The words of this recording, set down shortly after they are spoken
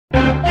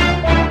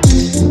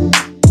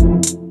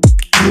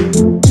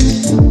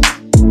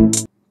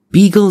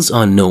Beagles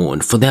are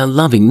known for their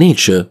loving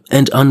nature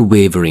and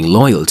unwavering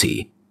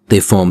loyalty. They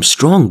form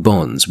strong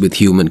bonds with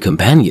human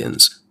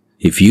companions.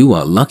 If you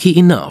are lucky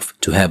enough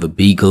to have a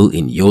beagle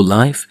in your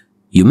life,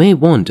 you may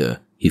wonder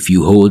if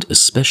you hold a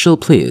special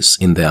place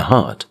in their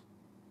heart.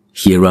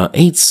 Here are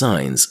 8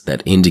 signs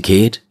that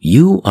indicate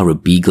you are a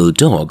beagle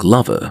dog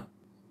lover.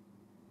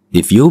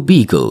 If your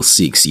beagle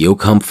seeks your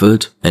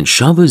comfort and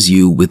showers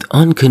you with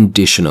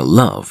unconditional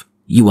love,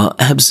 you are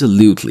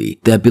absolutely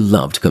their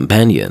beloved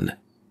companion.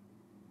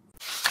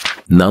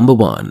 Number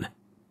 1.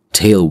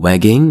 Tail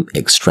wagging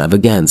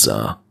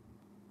extravaganza.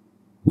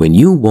 When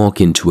you walk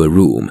into a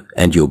room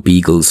and your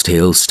beagle's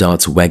tail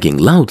starts wagging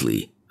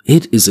loudly,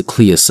 it is a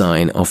clear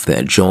sign of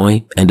their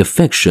joy and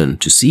affection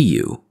to see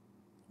you.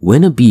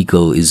 When a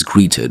beagle is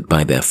greeted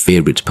by their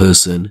favorite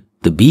person,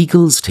 the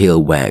beagle's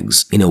tail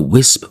wags in a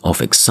wisp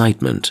of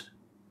excitement.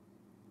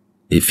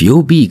 If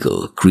your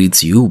beagle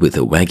greets you with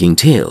a wagging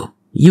tail,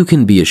 you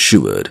can be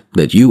assured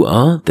that you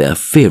are their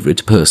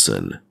favorite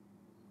person.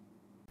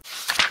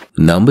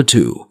 Number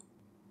 2.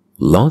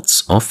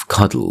 Lots of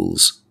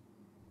cuddles.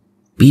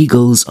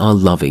 Beagles are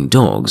loving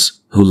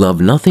dogs who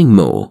love nothing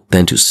more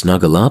than to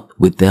snuggle up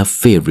with their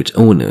favorite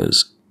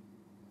owners.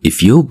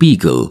 If your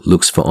beagle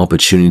looks for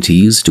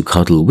opportunities to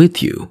cuddle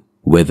with you,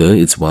 whether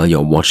it's while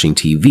you're watching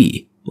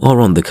TV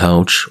or on the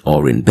couch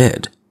or in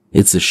bed,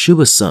 it's a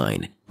sure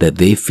sign that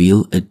they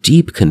feel a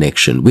deep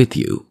connection with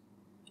you.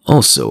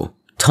 Also,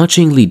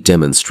 touchingly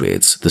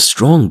demonstrates the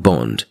strong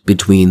bond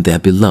between their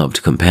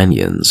beloved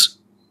companions.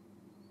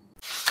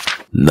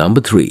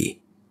 Number 3.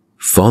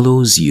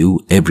 Follows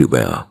you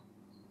everywhere.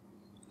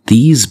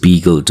 These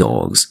beagle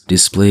dogs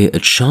display a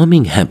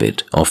charming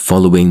habit of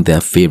following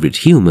their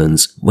favorite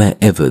humans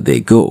wherever they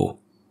go.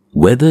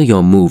 Whether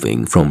you're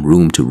moving from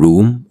room to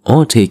room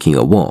or taking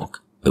a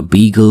walk, a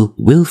beagle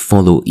will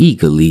follow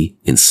eagerly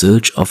in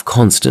search of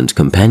constant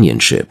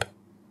companionship.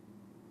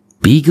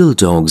 Beagle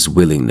dogs'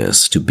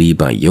 willingness to be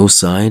by your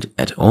side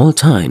at all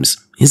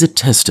times is a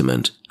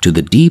testament to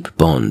the deep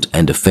bond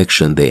and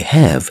affection they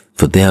have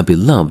for their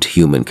beloved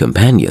human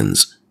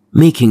companions,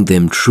 making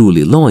them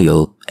truly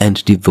loyal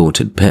and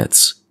devoted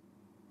pets.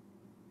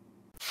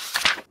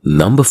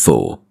 Number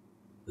 4.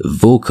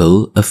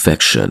 Vocal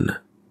affection.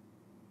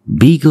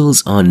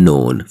 Beagles are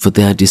known for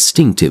their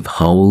distinctive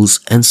howls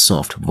and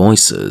soft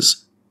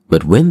voices,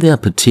 but when they are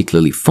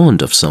particularly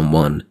fond of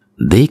someone,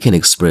 they can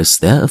express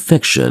their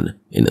affection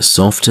in a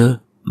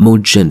softer, more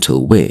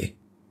gentle way.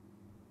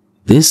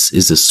 This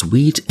is a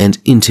sweet and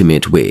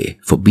intimate way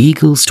for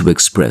beagles to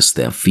express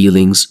their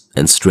feelings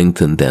and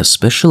strengthen their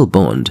special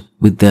bond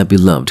with their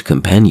beloved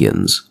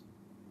companions.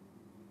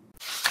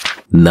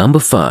 Number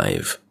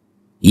 5.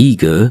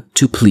 Eager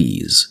to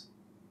please.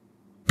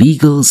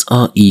 Beagles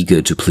are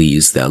eager to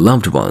please their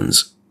loved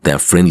ones. Their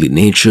friendly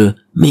nature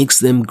makes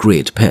them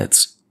great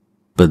pets,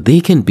 but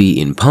they can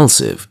be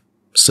impulsive.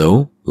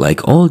 So,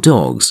 like all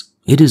dogs,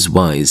 it is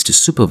wise to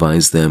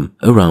supervise them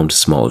around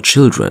small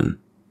children.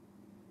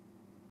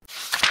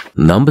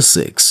 Number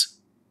 6.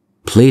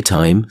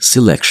 Playtime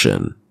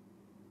selection.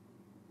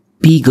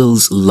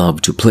 Beagles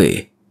love to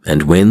play,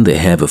 and when they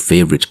have a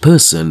favorite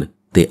person,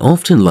 they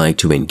often like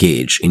to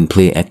engage in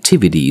play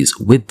activities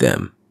with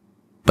them.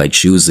 By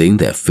choosing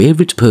their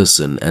favorite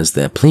person as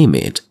their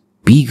playmate,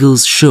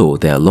 beagles show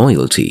their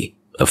loyalty,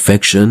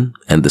 affection,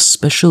 and the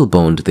special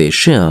bond they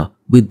share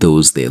with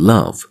those they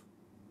love.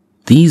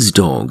 These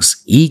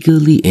dogs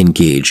eagerly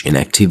engage in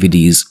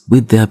activities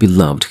with their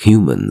beloved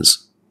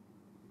humans.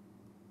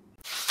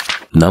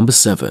 Number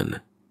 7.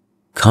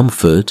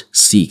 Comfort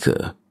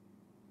seeker.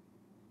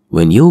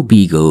 When your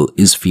beagle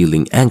is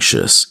feeling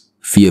anxious,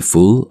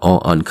 fearful,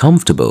 or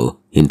uncomfortable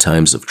in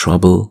times of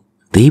trouble,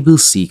 they will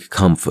seek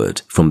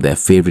comfort from their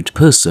favorite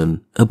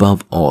person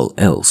above all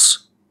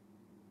else.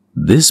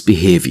 This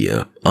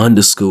behavior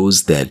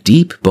underscores their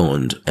deep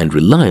bond and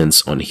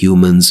reliance on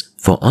humans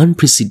for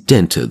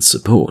unprecedented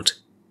support.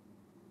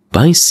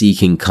 By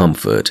seeking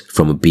comfort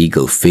from a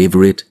beagle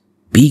favorite,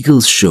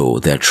 beagles show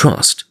their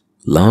trust,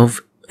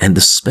 love, and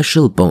the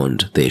special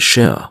bond they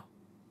share.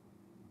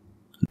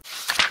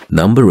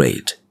 Number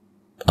 8.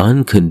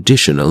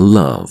 Unconditional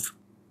love.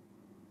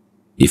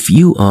 If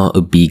you are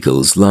a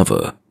beagle's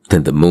lover,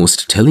 then the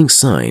most telling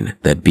sign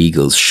that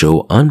beagles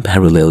show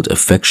unparalleled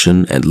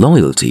affection and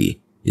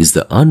loyalty is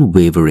the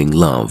unwavering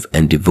love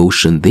and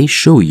devotion they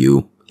show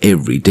you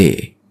every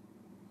day.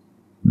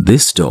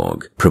 This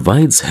dog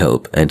provides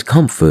help and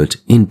comfort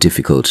in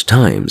difficult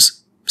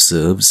times,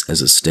 serves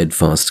as a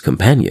steadfast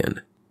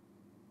companion.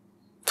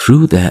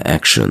 Through their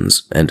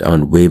actions and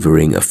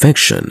unwavering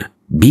affection,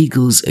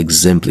 beagles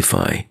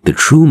exemplify the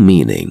true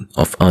meaning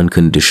of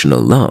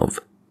unconditional love,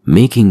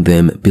 making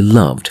them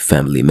beloved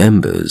family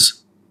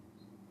members.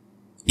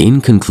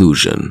 In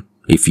conclusion,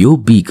 if your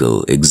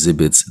beagle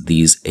exhibits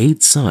these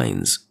 8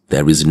 signs,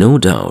 there is no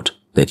doubt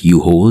that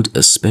you hold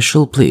a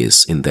special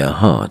place in their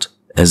heart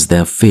as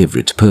their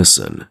favorite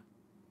person.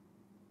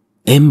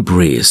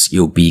 Embrace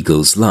your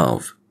beagle's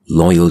love,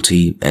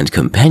 loyalty, and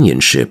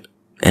companionship,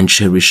 and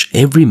cherish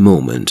every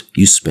moment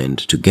you spend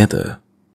together.